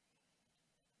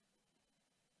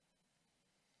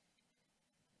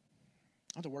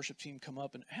 I want the worship team come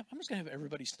up, and I'm just going to have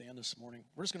everybody stand this morning.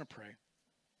 We're just going to pray.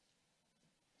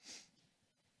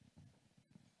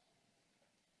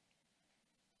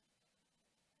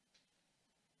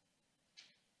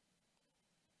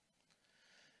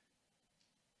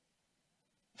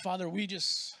 Father, we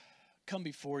just come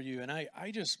before you, and I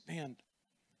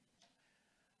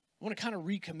want to kind of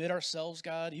recommit ourselves,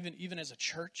 God, even as a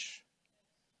church.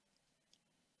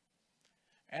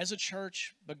 As a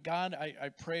church, but God, I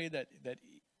pray that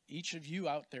each of you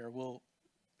out there will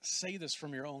say this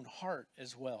from your own heart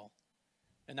as well,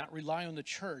 and not rely on the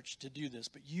church to do this,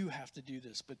 but you have to do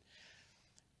this. But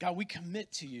God, we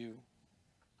commit to you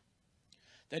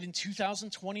that in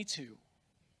 2022,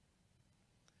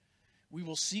 we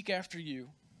will seek after you,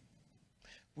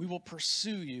 we will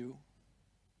pursue you,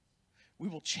 we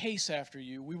will chase after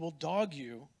you, we will dog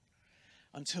you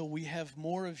until we have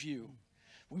more of you.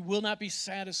 We will not be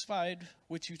satisfied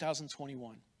with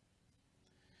 2021.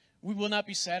 We will not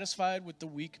be satisfied with the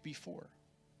week before.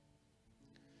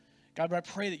 God, I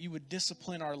pray that you would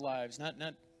discipline our lives,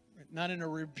 not in a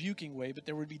rebuking way, but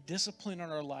there would be discipline in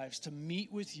our lives to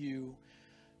meet with you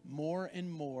more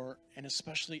and more, and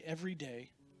especially every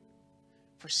day,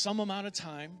 for some amount of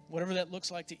time, whatever that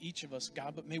looks like to each of us,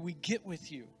 God, but may we get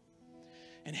with you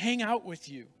and hang out with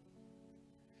you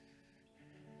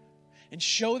and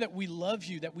show that we love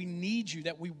you, that we need you,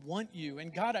 that we want you.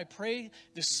 And God, I pray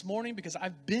this morning, because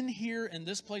I've been here in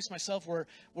this place myself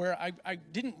where I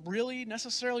didn't really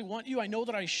necessarily want you. I know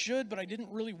that I should, but I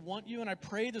didn't really want you. And I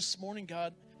pray this morning,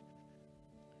 God,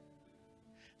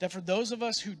 that for those of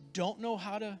us who don't know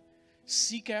how to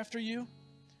seek after you,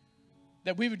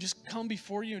 that we would just come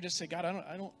before you and just say, God,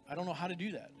 I don't know how to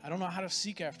do that. I don't know how to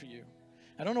seek after you.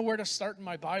 I don't know where to start in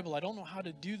my Bible. I don't know how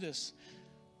to do this.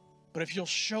 But if you'll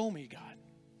show me, God,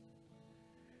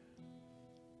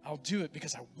 I'll do it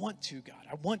because I want to, God.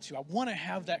 I want to. I want to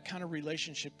have that kind of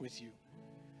relationship with you.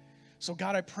 So,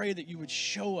 God, I pray that you would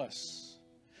show us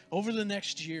over the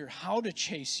next year how to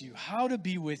chase you, how to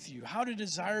be with you, how to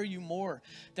desire you more.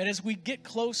 That as we get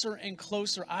closer and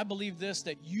closer, I believe this,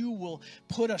 that you will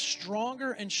put a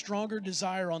stronger and stronger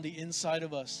desire on the inside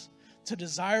of us to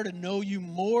desire to know you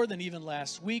more than even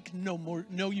last week, know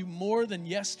you more than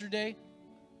yesterday.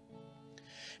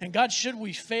 And God, should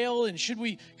we fail and should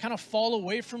we kind of fall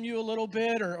away from you a little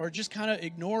bit or just kind of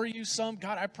ignore you some,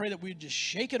 God, I pray that we'd just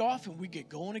shake it off and we get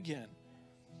going again.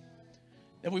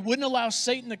 That we wouldn't allow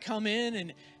Satan to come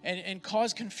in and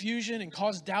cause confusion and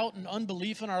cause doubt and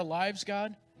unbelief in our lives,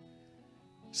 God.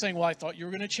 Saying, well, I thought you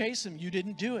were going to chase him. You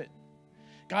didn't do it.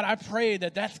 God, I pray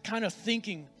that that kind of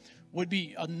thinking would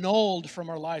be annulled from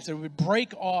our lives, that it would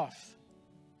break off.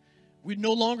 We'd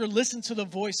no longer listen to the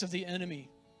voice of the enemy.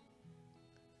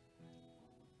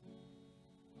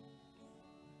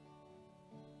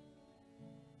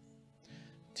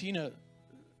 Tina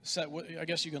said, I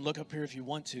guess you can look up here if you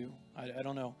want to. I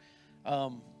don't know.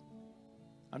 I'm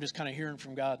just kind of hearing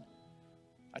from God.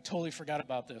 I totally forgot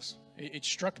about this. It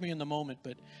struck me in the moment,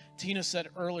 but Tina said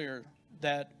earlier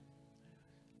that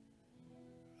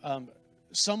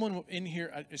someone in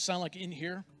here, it sounded like in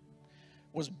here,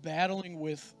 was battling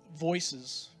with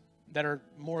voices that are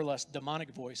more or less demonic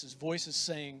voices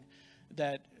saying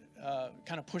that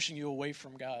kind of pushing you away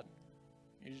from God.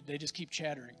 They just keep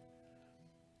chattering.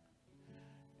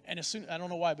 And I don't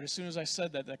know why, but as soon as I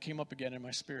said that, that came up again in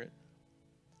my spirit.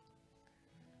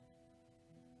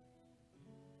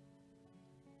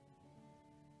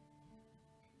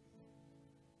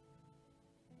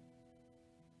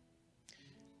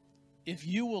 If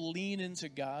you will lean into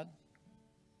God,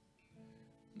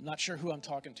 I'm not sure who I'm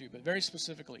talking to, but very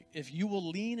specifically, if you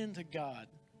will lean into God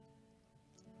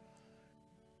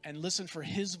and listen for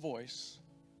his voice,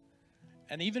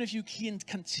 and even if you can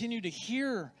continue to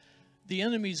hear the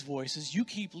enemy's voices, you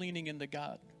keep leaning into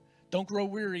God. Don't grow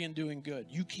weary in doing good.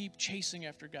 You keep chasing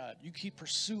after God. You keep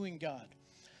pursuing God.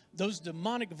 Those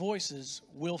demonic voices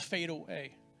will fade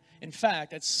away. In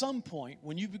fact, at some point,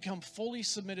 when you become fully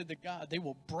submitted to God, they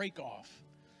will break off,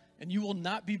 and you will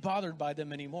not be bothered by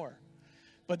them anymore.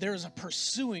 But there is a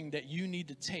pursuing that you need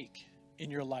to take in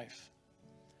your life.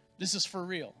 This is for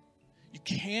real. You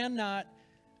cannot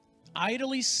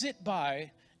idly sit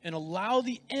by and allow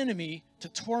the enemy to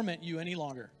torment you any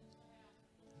longer.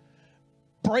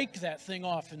 Break that thing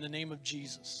off in the name of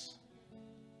Jesus.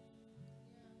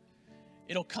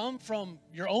 It'll come from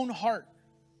your own heart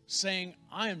saying,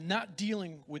 I am not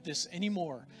dealing with this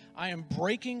anymore. I am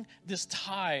breaking this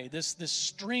tie, this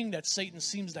string that Satan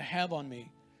seems to have on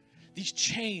me. These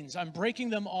chains, I'm breaking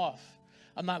them off.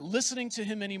 I'm not listening to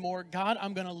him anymore. God,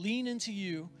 I'm going to lean into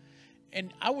you.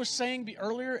 And I was saying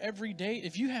earlier, every day,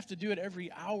 if you have to do it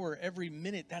every hour, every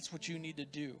minute, that's what you need to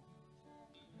do.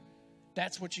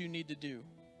 That's what you need to do.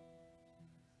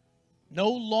 No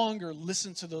longer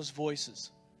listen to those voices.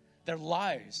 They're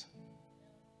lies.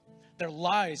 They're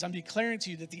lies. I'm declaring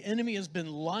to you that the enemy has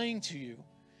been lying to you.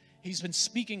 He's been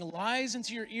speaking lies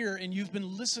into your ear, and you've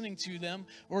been listening to them,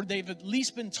 or they've at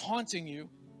least been taunting you.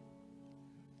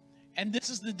 And this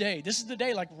is the day. This is the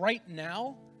day, like right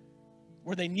now,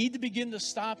 where they need to begin to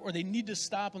stop, or they need to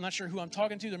stop. I'm not sure who I'm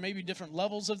talking to. There may be different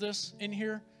levels of this in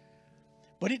here.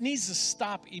 But it needs to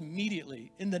stop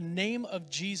immediately in the name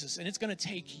of Jesus. And it's going to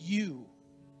take you.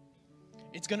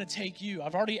 It's going to take you.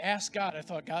 I've already asked God. I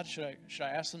thought, God, should I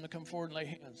ask them to come forward and lay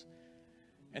hands?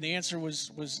 And the answer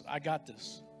was I got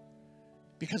this.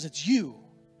 Because it's you.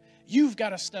 You've got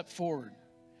to step forward.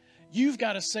 You've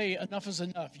got to say enough is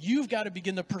enough. You've got to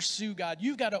begin to pursue God.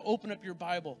 You've got to open up your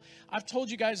Bible. I've told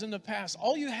you guys in the past,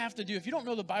 all you have to do, if you don't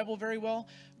know the Bible very well,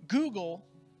 Google,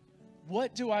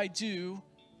 what do I do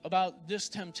about this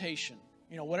temptation?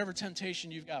 You know, whatever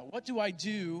temptation you've got. What do I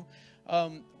do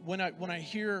when I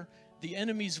hear the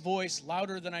enemy's voice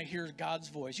louder than I hear God's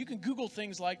voice? You can Google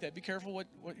things like that. Be careful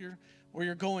where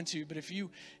you're going to. But if you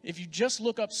just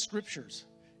look up scriptures,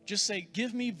 just say,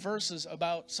 give me verses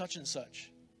about such and such.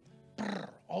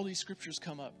 All these scriptures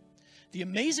come up. The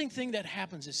amazing thing that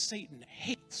happens is Satan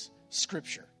hates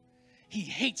scripture. He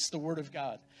hates the word of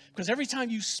God. Because every time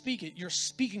you speak it, you're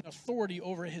speaking authority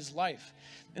over his life.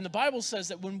 And the Bible says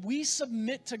that when we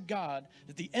submit to God,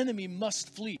 that the enemy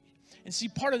must flee. And see,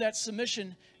 part of that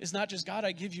submission is not just, God,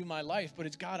 I give you my life, but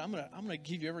it's, God, I'm gonna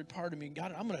give you every part of me.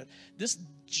 God, this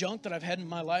junk that I've had in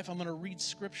my life, I'm gonna read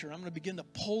scripture. I'm gonna begin to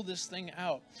pull this thing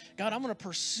out. God, I'm gonna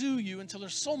pursue you until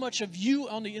there's so much of you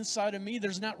on the inside of me,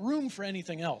 there's not room for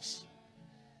anything else.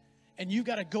 And you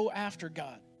gotta go after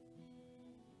God.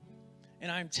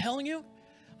 And I'm telling you,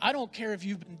 I don't care if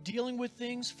you've been dealing with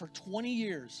things for 20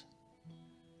 years.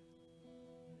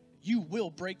 You will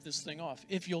break this thing off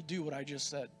if you'll do what I just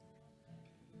said.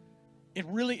 It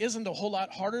really isn't a whole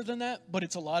lot harder than that, but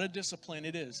it's a lot of discipline.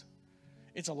 It is.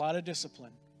 It's a lot of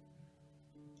discipline.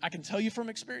 I can tell you from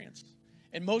experience.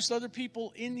 And most other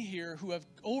people in here who have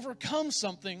overcome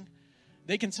something,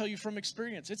 they can tell you from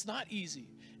experience. It's not easy.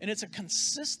 And it's a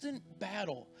consistent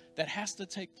battle that has to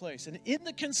take place. And in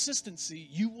the consistency,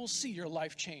 you will see your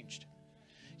life changed.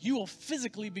 You will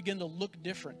physically begin to look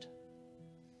different.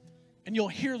 And you'll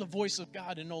hear the voice of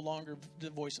God and no longer the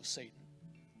voice of Satan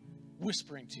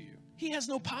whispering to you. He has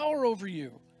no power over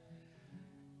you.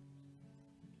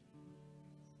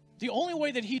 The only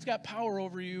way that he's got power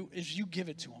over you is you give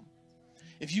it to him.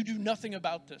 If you do nothing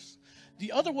about this.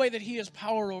 The other way that he has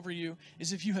power over you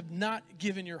is if you have not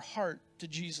given your heart to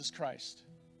Jesus Christ.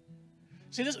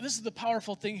 See, this is the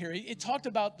powerful thing here. It talked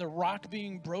about the rock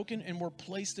being broken and we're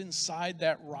placed inside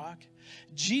that rock.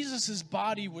 Jesus'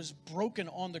 body was broken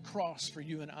on the cross for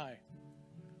you and I.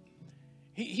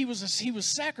 He was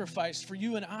sacrificed for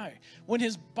you and I. When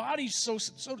his body, so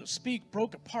to speak,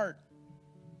 broke apart,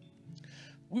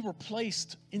 we were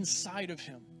placed inside of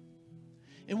him.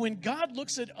 And when God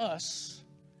looks at us,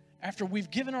 after we've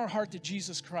given our heart to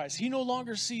Jesus Christ, he no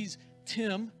longer sees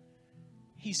Tim,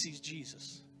 he sees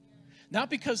Jesus. Not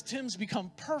because Tim's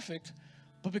become perfect,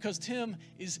 but because Tim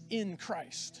is in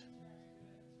Christ.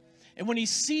 And when he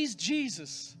sees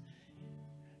Jesus,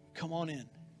 come on in.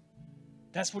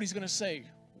 That's what he's going to say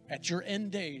at your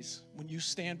end days when you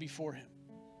stand before him.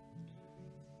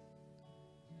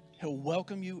 He'll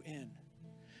welcome you in.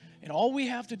 And all we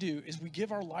have to do is we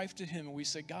give our life to him and we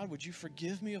say, God, would you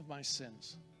forgive me of my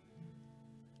sins?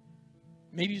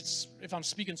 Maybe it's, if I'm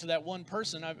speaking to that one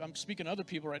person, I'm speaking to other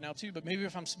people right now too, but maybe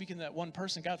if I'm speaking to that one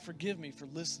person, God, forgive me for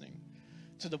listening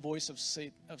to the voice of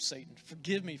Satan.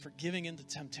 Forgive me for giving in to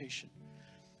temptation.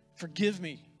 Forgive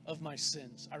me of my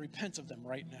sins. I repent of them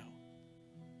right now.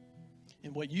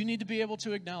 And what you need to be able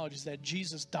to acknowledge is that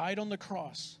Jesus died on the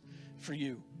cross for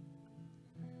you.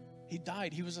 He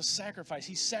died. He was a sacrifice.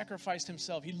 He sacrificed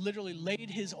himself. He literally laid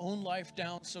his own life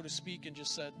down, so to speak, and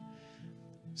just said,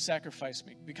 sacrifice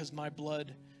me because my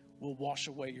blood will wash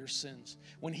away your sins.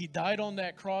 When he died on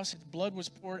that cross, his blood was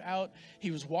poured out.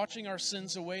 He was washing our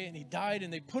sins away, and he died,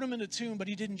 and they put him in the tomb, but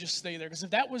he didn't just stay there. Because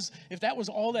if that was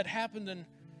all that happened, then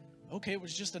okay, it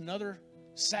was just another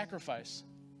sacrifice.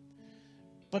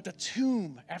 But the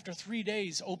tomb, after 3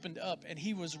 days, opened up, and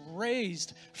he was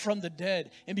raised from the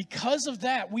dead. And because of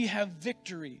that, we have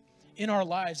victory in our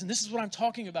lives. And this is what I'm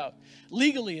talking about.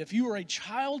 Legally, if you are a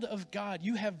child of God,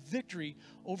 you have victory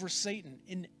over Satan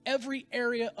in every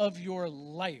area of your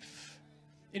life.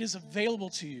 It is available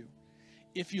to you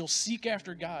if you'll seek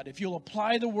after God, if you'll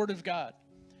apply the word of God.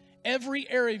 Every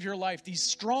area of your life, these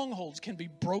strongholds can be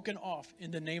broken off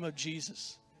in the name of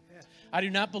Jesus. I do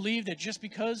not believe that just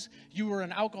because you were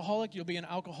an alcoholic, you'll be an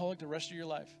alcoholic the rest of your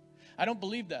life. I don't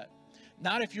believe that.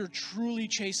 Not if you're truly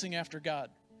chasing after God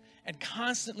and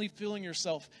constantly filling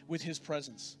yourself with his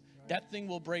presence. That thing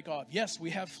will break off. Yes, we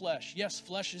have flesh. Yes,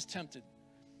 flesh is tempted.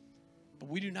 But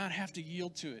we do not have to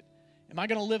yield to it. Am I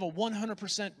going to live a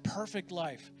 100% perfect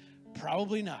life?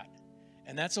 Probably not.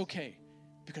 And that's okay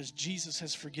because Jesus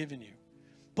has forgiven you.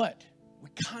 But we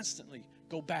constantly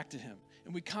go back to him.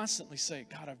 And we constantly say,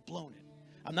 God, I've blown it.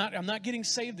 I'm not getting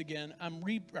saved again. I'm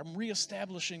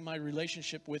reestablishing my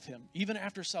relationship with him. Even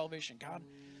after salvation, God,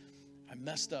 I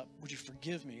messed up. Would you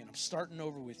forgive me? And I'm starting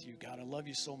over with you, God. I love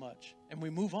you so much. And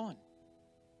we move on.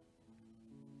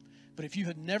 But if you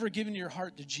have never given your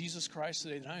heart to Jesus Christ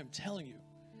today, then I am telling you,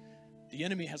 the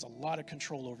enemy has a lot of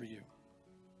control over you.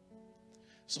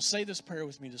 So say this prayer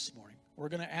with me this morning. We're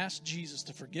going to ask Jesus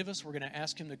to forgive us. We're going to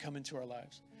ask him to come into our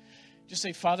lives. Just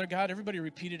say, Father God, everybody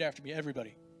repeat it after me,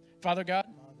 everybody. Father God,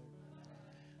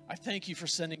 I thank you for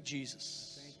sending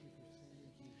Jesus.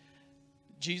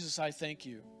 Jesus, I thank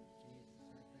you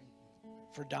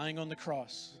for dying on the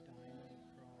cross,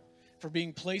 for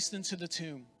being placed into the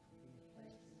tomb,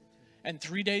 and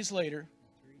 3 days later,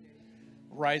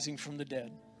 rising from the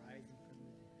dead.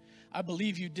 I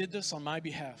believe you did this on my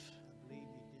behalf.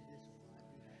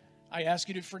 I ask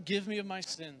you to forgive me of my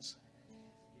sins.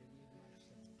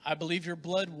 I believe your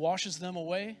blood washes them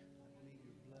away,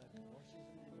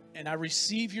 and I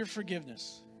receive your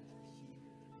forgiveness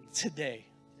today.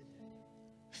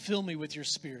 Fill me with your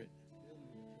Spirit.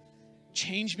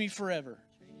 Change me forever.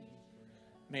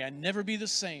 May I never be the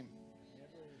same.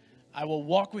 I will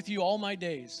walk with you all my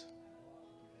days.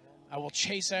 I will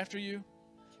chase after you.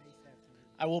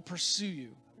 I will pursue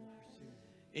you.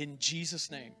 In Jesus'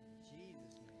 name.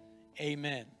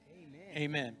 Amen.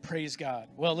 Amen. Praise God.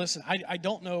 Well, listen, I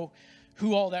don't know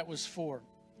who all that was for,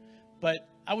 but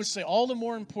I would say all the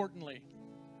more importantly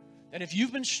that if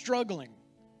you've been struggling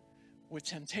with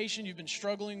temptation, you've been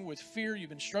struggling with fear, you've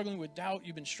been struggling with doubt,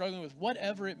 you've been struggling with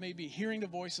whatever it may be, hearing the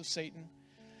voice of Satan,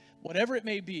 whatever it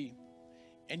may be,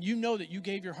 and you know that you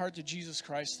gave your heart to Jesus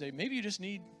Christ today, maybe you just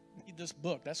need this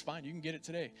book. That's fine. You can get it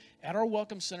today. At our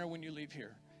Welcome Center when you leave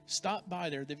here, stop by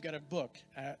there. They've got a book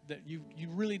that you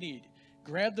really need.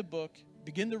 Grab the book,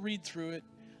 begin to read through it,